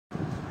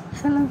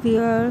Hello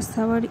viewers,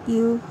 how are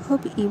you?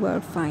 Hope you are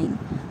fine.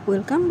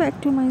 Welcome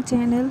back to my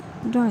channel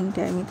Drawing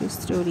Time with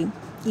Story.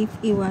 If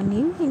you are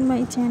new in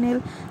my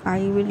channel,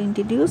 I will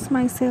introduce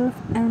myself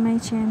and my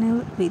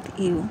channel with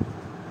you.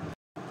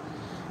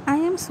 I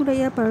am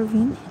Suraya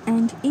Parveen,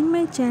 and in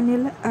my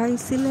channel I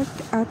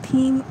select a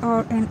theme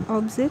or an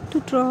object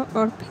to draw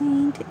or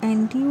paint,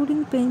 and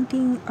during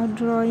painting or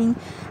drawing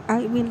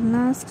I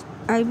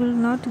will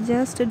not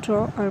just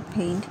draw or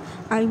paint.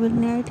 I will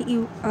narrate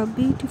you a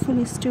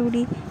beautiful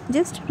story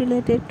just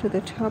related to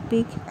the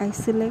topic I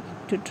select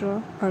to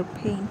draw or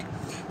paint.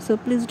 So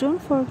please don't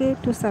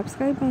forget to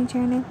subscribe my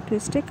channel to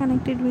stay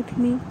connected with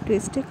me, to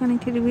stay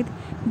connected with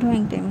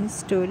Drawing Time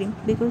Story,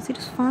 because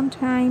it's fun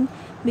time,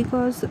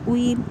 because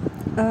we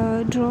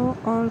draw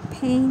or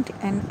paint,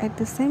 and at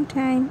the same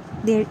time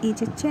there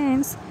is a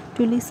chance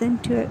to listen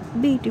to a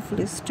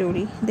beautiful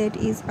story, that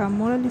is a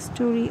moral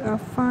story, a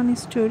fun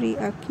story,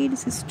 a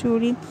kid's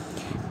story,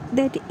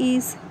 that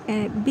is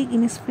a big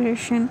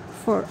inspiration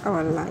for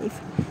our life.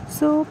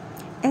 So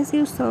as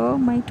you saw,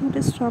 my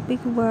today's topic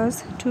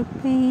was to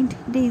paint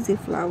daisy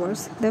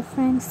flowers, the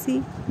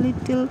fancy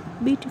little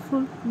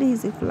beautiful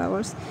daisy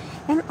flowers,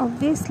 and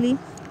obviously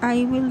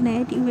I will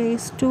narrate you a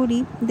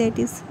story that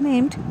is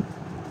named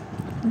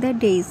The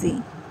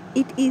Daisy.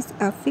 It is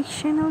a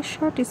fictional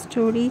short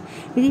story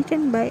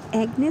written by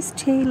Agnes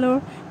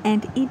Taylor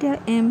and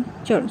Ida M.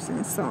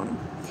 Johnson.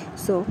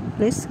 So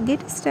let's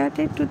get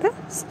started to the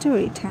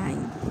story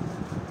time.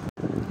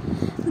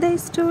 The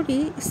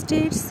story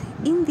states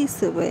in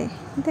this way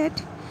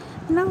that,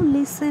 now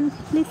listen,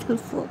 little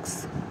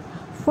folks,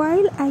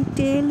 while I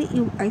tell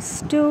you a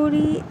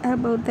story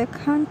about the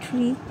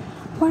country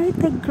where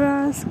the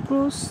grass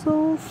grows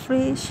so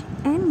fresh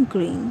and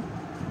green,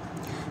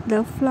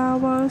 the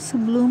flowers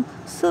bloom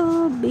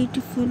so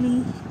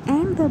beautifully,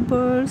 and the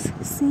birds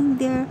sing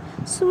their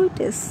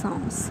sweetest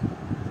songs.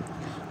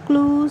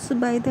 Close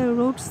by the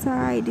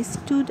roadside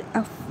stood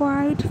a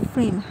white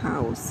frame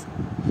house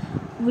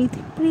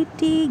with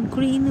pretty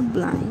green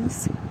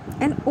blinds,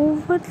 and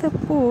over the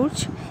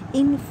porch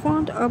in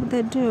front of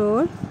the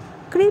door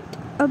crept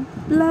a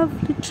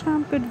lovely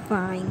trumpet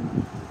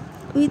vine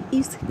with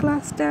its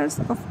clusters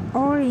of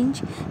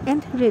orange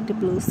and red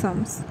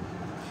blossoms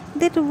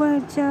that were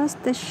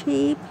just the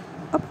shape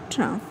of a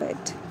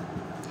trumpet.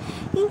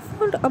 In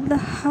front of the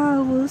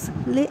house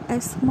lay a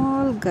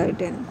small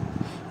garden,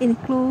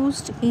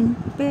 enclosed in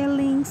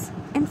palings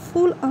and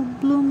full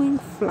of blooming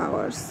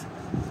flowers.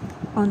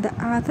 On the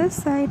other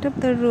side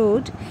of the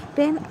road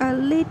ran a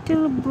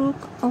little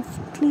brook of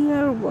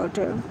clear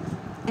water,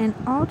 and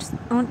out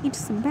on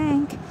its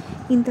bank,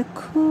 in the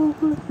cool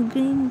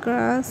green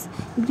grass,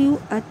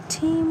 grew a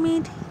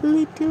timid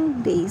little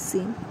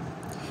daisy.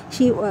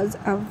 She was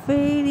a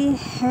very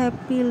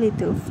happy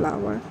little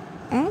flower,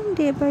 and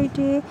day by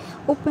day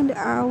opened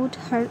out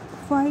her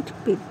white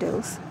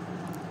petals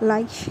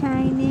like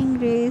shining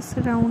rays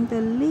round the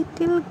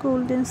little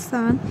golden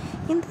sun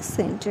in the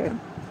center.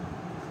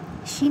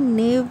 She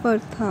never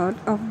thought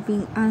of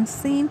being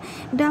unseen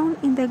down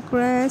in the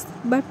grass,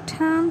 but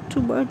turned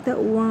toward the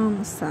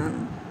warm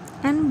sun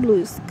and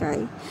blue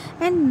sky,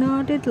 and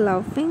nodded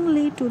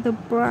lovingly to the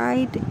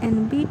bright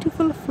and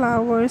beautiful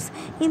flowers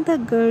in the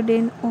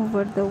garden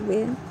over the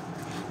way.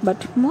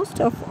 But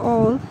most of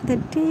all, the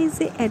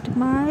daisy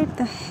admired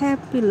the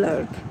happy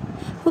lark,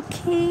 who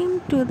came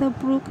to the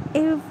brook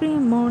every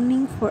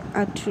morning for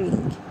a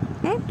drink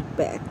and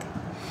bath,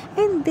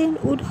 and then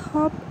would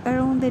hop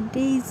around the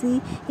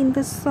daisy in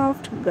the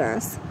soft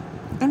grass,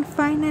 and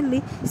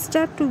finally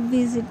start to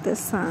visit the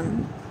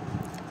sun.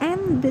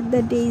 And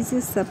the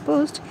daisy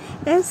supposed,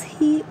 as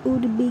he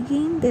would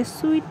begin the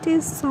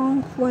sweetest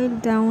song while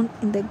down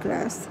in the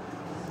grass,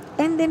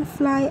 and then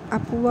fly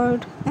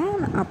upward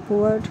and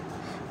upward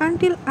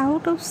until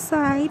out of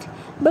sight,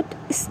 but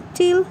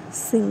still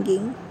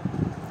singing.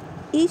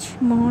 Each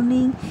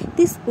morning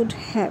this would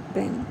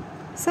happen.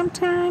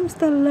 Sometimes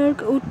the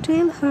lark would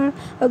tell her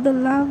of the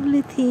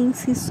lovely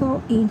things he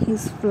saw in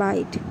his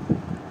flight,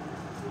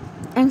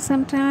 and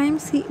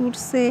sometimes he would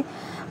say,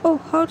 "Oh,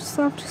 what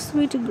soft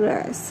sweet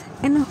grass,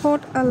 and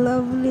what a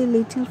lovely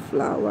little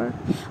flower,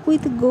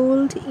 with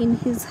gold in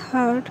his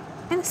heart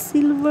and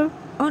silver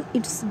on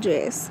its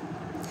dress."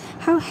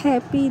 How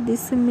happy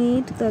this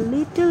made the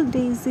little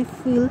daisy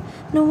feel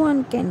no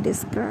one can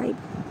describe.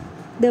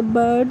 The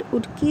bird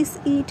would kiss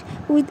it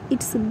with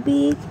its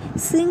beak,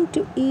 sing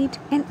to it,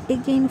 and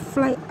again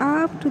fly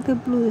up to the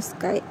blue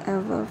sky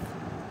above.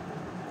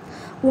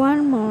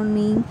 One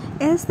morning,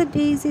 as the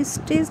daisy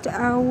stretched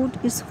out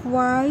its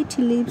white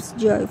leaves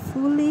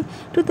joyfully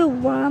to the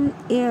warm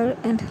air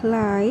and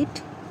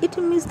light, it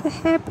missed the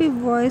happy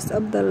voice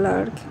of the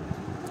lark.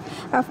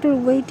 After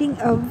waiting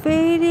a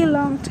very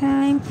long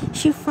time,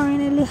 she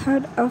finally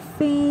heard a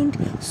faint,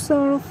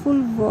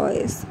 sorrowful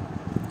voice,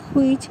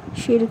 which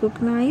she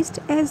recognized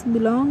as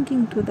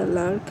belonging to the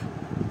lark.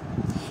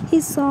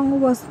 His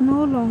song was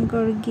no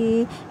longer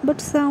gay,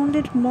 but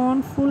sounded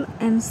mournful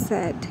and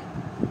sad.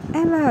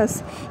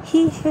 Alas,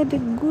 he had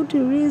good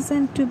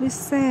reason to be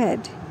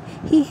sad.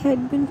 he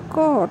had been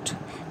caught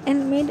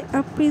and made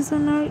a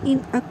prisoner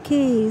in a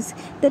cage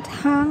that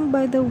hung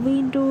by the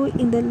window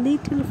in the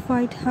little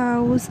white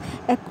house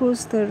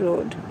across the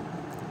road.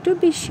 To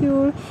be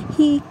sure,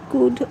 he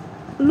could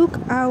look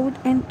out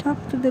and talk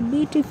to the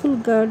beautiful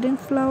garden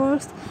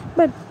flowers,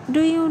 but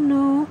do you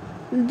know,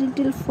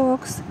 little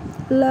fox,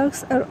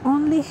 larks are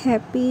only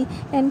happy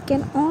and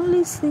can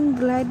only sing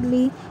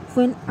gladly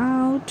when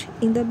out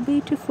in the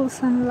beautiful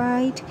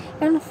sunlight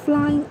and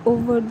flying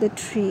over the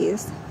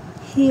trees,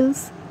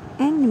 hills,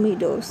 and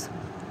meadows.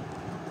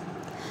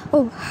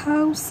 Oh,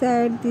 how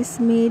sad this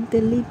made the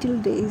little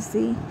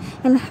Daisy,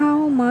 and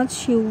how much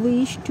she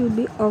wished to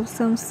be of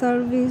some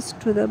service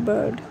to the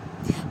bird,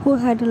 who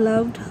had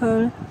loved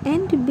her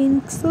and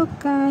been so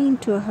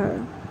kind to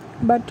her.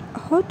 But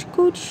what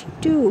could she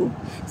do?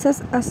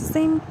 Such a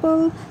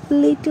simple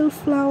little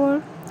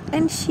flower,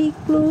 and she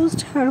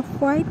closed her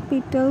white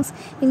petals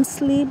in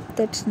sleep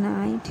that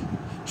night.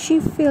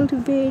 She felt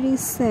very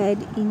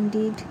sad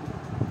indeed.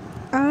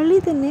 Early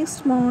the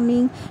next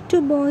morning,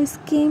 two boys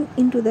came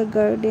into the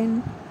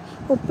garden,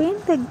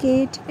 opened the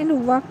gate,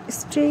 and walked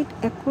straight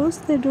across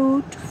the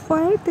road to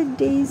where the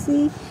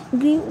daisy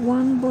grew.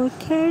 One boy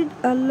carried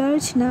a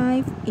large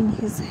knife in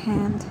his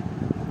hand.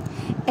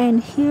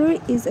 And here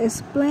is a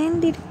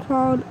splendid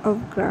cloud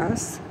of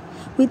grass,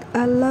 with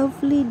a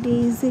lovely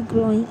daisy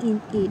growing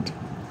in it.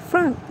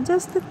 Frank,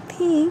 just the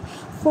thing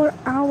for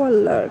our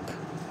lark.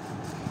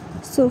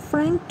 So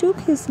Frank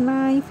took his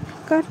knife,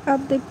 cut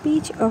up the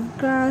patch of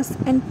grass,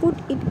 and put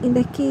it in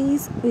the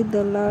case with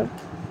the lark.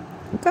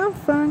 "Come,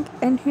 Frank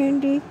and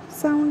Henry,"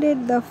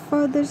 sounded the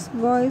father's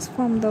voice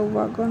from the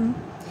wagon.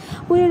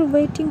 "We are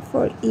waiting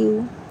for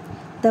you."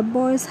 The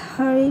boys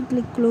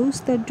hurriedly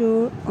closed the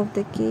door of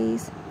the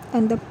case,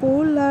 and the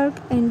poor lark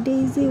and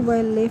Daisy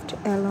were left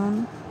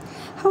alone.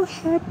 How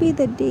happy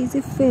the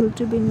Daisy felt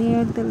to be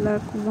near the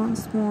lark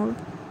once more.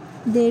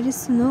 "There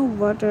is no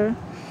water,"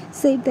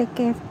 said the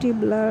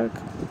captive lark.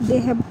 "They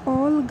have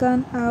all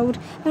gone out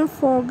and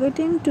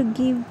forgotten to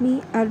give me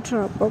a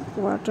drop of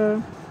water.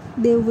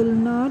 They will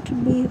not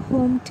be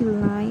home till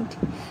night.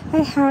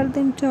 I heard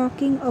them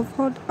talking of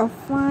what a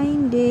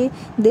fine day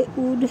they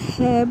would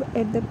have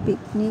at the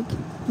picnic.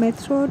 My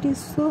throat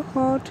is so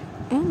hot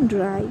and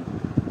dry."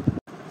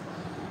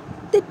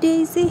 The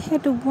daisy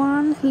had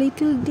one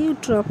little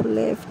dewdrop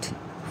left,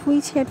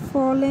 which had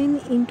fallen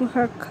into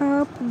her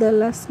cup the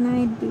last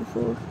night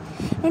before,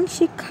 and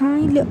she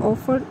kindly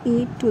offered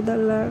it to the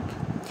lark.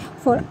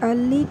 For a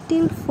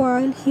little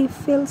while he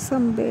felt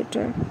some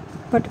better,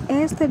 but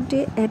as the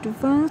day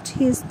advanced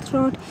his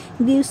throat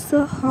grew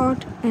so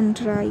hot and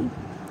dry.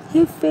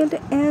 He felt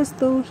as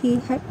though he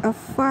had a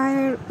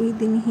fire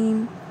within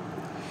him.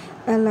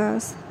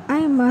 "Alas,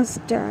 I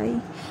must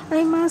die.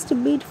 I must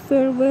bid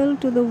farewell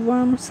to the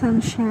warm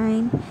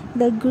sunshine,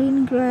 the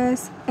green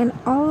grass, and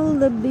all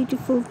the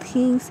beautiful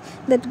things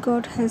that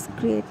God has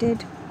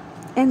created."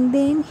 And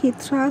then he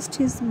thrust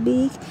his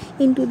beak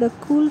into the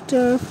cool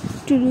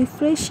turf to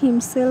refresh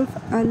himself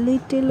a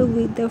little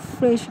with the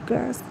fresh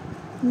grass,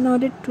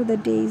 nodded to the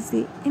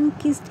daisy, and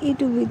kissed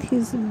it with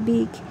his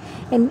beak,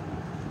 and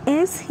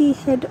as he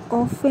had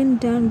often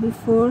done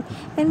before,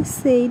 and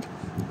said,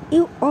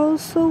 "You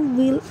also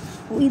will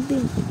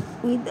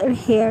wither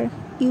here,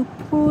 you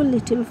poor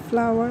little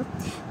flower.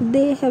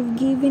 They have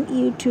given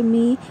you to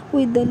me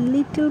with the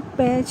little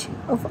patch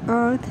of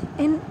earth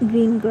and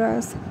green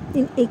grass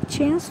in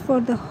exchange for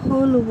the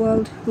whole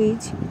world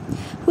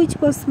which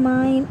was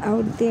mine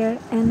out there,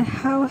 and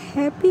how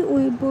happy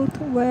we both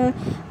were,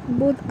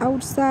 both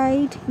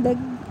outside the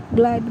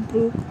glad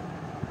brook."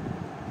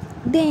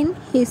 Then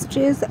he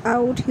stretched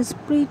out his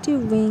pretty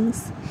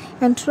wings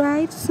and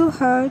tried so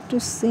hard to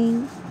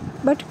sing,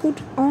 but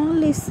could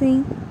only sing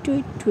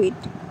 "tweet,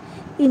 tweet"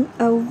 in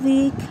a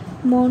weak,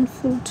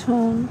 mournful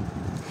tone.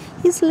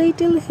 His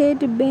little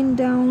head bent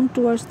down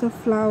towards the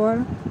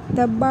flower.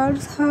 The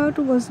bird's heart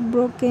was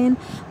broken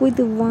with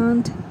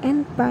want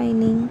and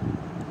pining.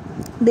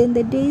 Then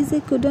the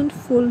daisy couldn't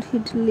fold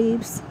its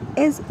lips,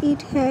 as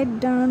it had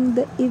done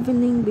the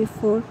evening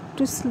before,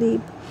 to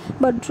sleep,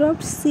 but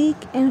dropped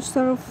sick and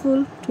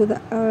sorrowful to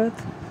the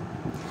earth.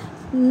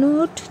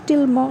 Not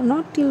till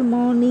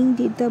morning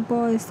did the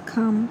boys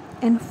come,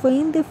 and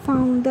when they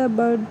found the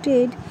bird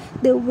dead,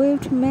 they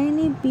wept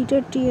many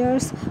bitter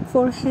tears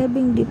for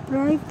having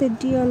deprived the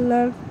dear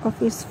lark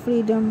of its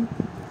freedom,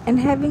 and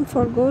having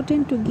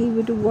forgotten to give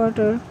it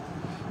water.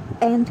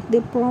 And they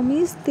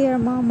promised their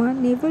mamma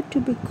never to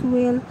be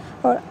cruel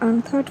or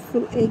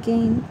unthoughtful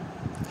again.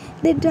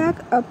 They dug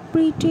a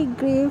pretty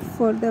grave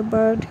for the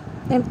bird,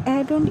 and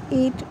adorned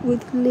it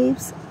with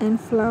leaves and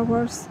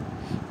flowers.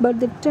 But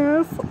the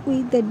turf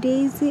with the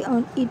daisy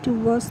on it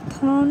was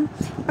thrown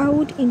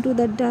out into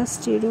the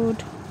dusty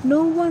road.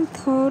 No one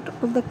thought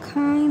of the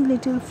kind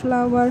little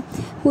flower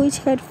which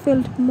had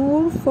felt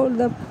more for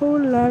the poor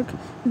lark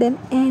than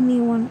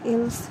anyone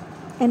else,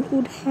 and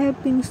would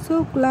have been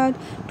so glad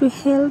to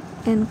help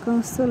and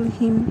console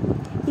him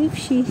if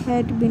she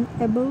had been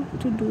able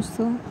to do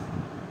so.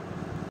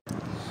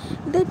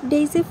 The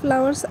daisy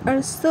flowers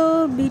are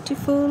so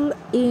beautiful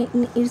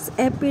in its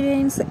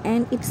appearance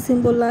and it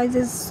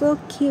symbolizes so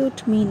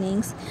cute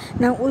meanings.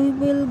 Now we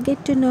will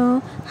get to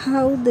know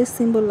how they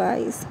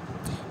symbolize.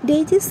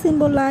 Daisies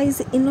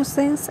symbolize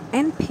innocence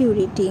and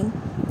purity.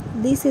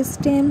 This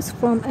stems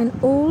from an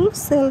old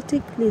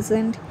Celtic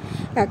legend.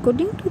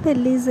 According to the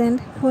legend,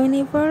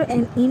 whenever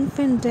an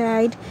infant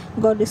died,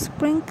 God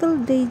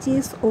sprinkled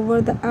daisies over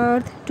the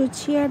earth to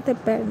cheer the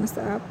parents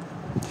up.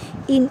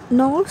 In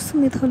Norse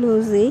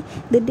mythology,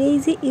 the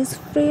daisy is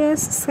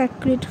Freya's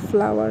sacred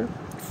flower.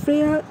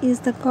 Freya is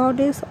the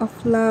goddess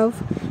of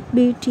love,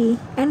 beauty,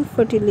 and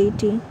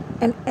fertility,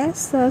 and as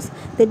such,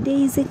 the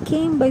daisy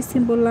came by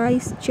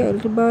symbolize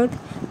childbirth,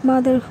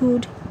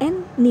 motherhood,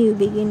 and new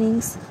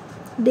beginnings.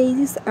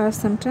 Daisies are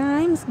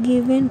sometimes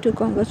given to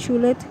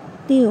congratulate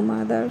new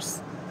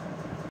mothers.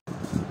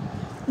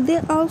 They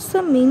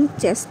also mean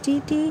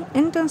chastity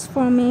and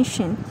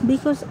transformation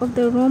because of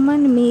the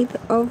Roman myth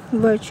of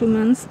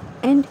virtues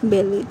and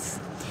pallete.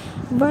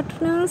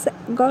 Vulcanus,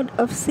 god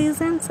of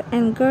seasons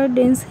and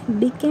gardens,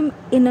 became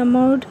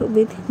enamored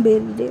with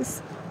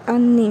Pallete, a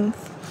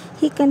nymph.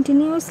 He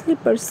continuously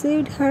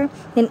pursued her,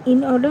 and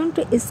in order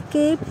to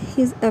escape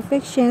his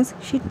affections,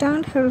 she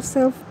turned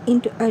herself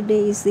into a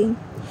daisy.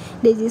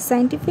 Daisy's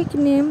scientific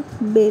name,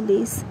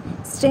 Baileys,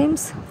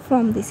 stems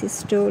from this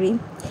story.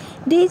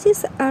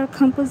 Daisies are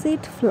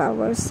composite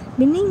flowers,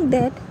 meaning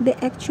that they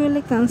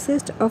actually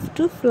consist of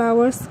two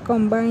flowers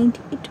combined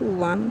into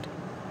one.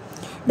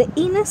 The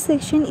inner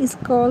section is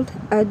called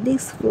a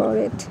disc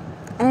floret,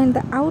 and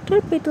the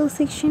outer petal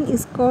section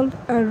is called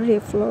a ray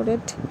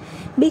floret,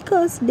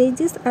 because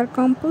daisies are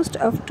composed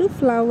of two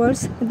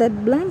flowers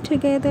that blend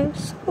together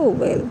so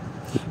well.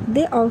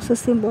 They also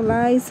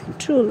symbolize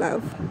true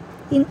love.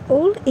 In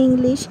Old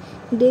English,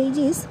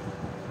 daisies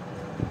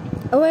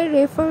were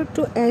referred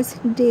to as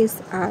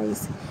day's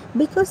eyes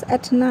because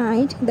at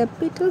night the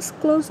petals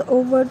close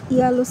over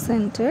yellow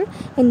center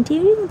and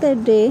during the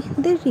day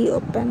they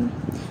reopen.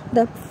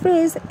 The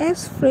phrase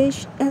 "as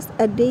fresh as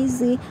a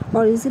daisy"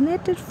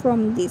 originated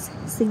from this,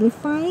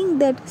 signifying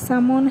that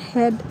someone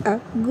had a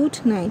good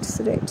night's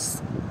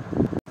rest.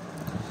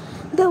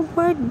 The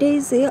word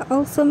daisy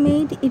also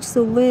made its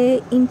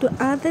way into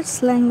other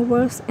slang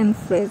words and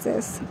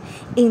phrases.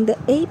 In the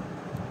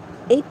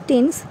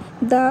 18th,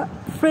 the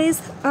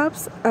phrase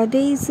 "ups a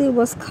daisy"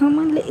 was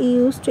commonly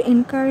used to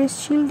encourage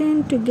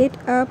children to get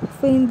up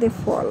when they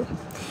fall.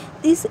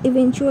 This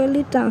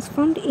eventually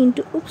transformed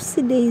into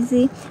 "oopsie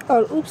daisy"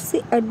 or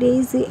 "oopsie a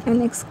daisy,"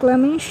 an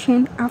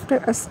exclamation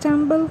after a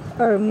stumble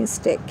or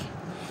mistake.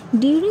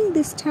 During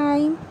this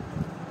time,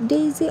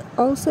 daisy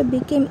also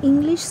became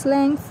English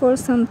slang for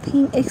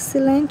something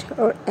excellent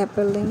or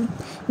appealing.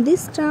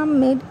 This term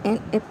made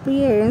an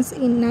appearance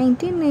in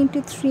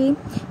 1993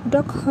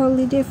 Doc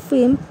Holliday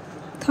film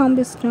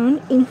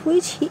Tombstone, in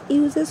which he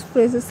uses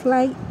phrases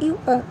like "you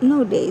are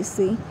no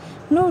daisy,"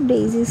 "no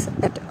daisies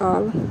at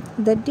all."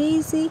 The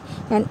daisy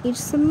and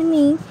its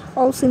meaning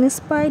also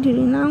inspired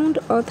renowned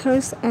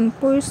authors and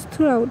poets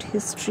throughout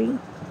history.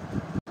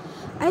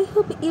 I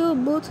hope you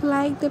both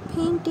like the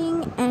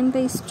painting and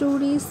the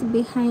stories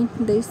behind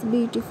this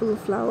beautiful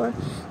flower.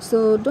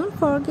 So don't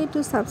forget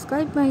to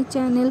subscribe my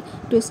channel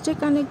to stay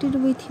connected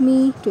with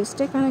me, to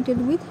stay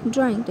connected with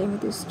Drawing Time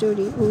with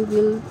Story. We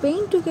will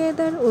paint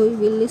together, we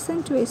will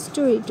listen to a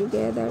story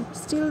together.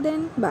 Till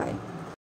then, bye.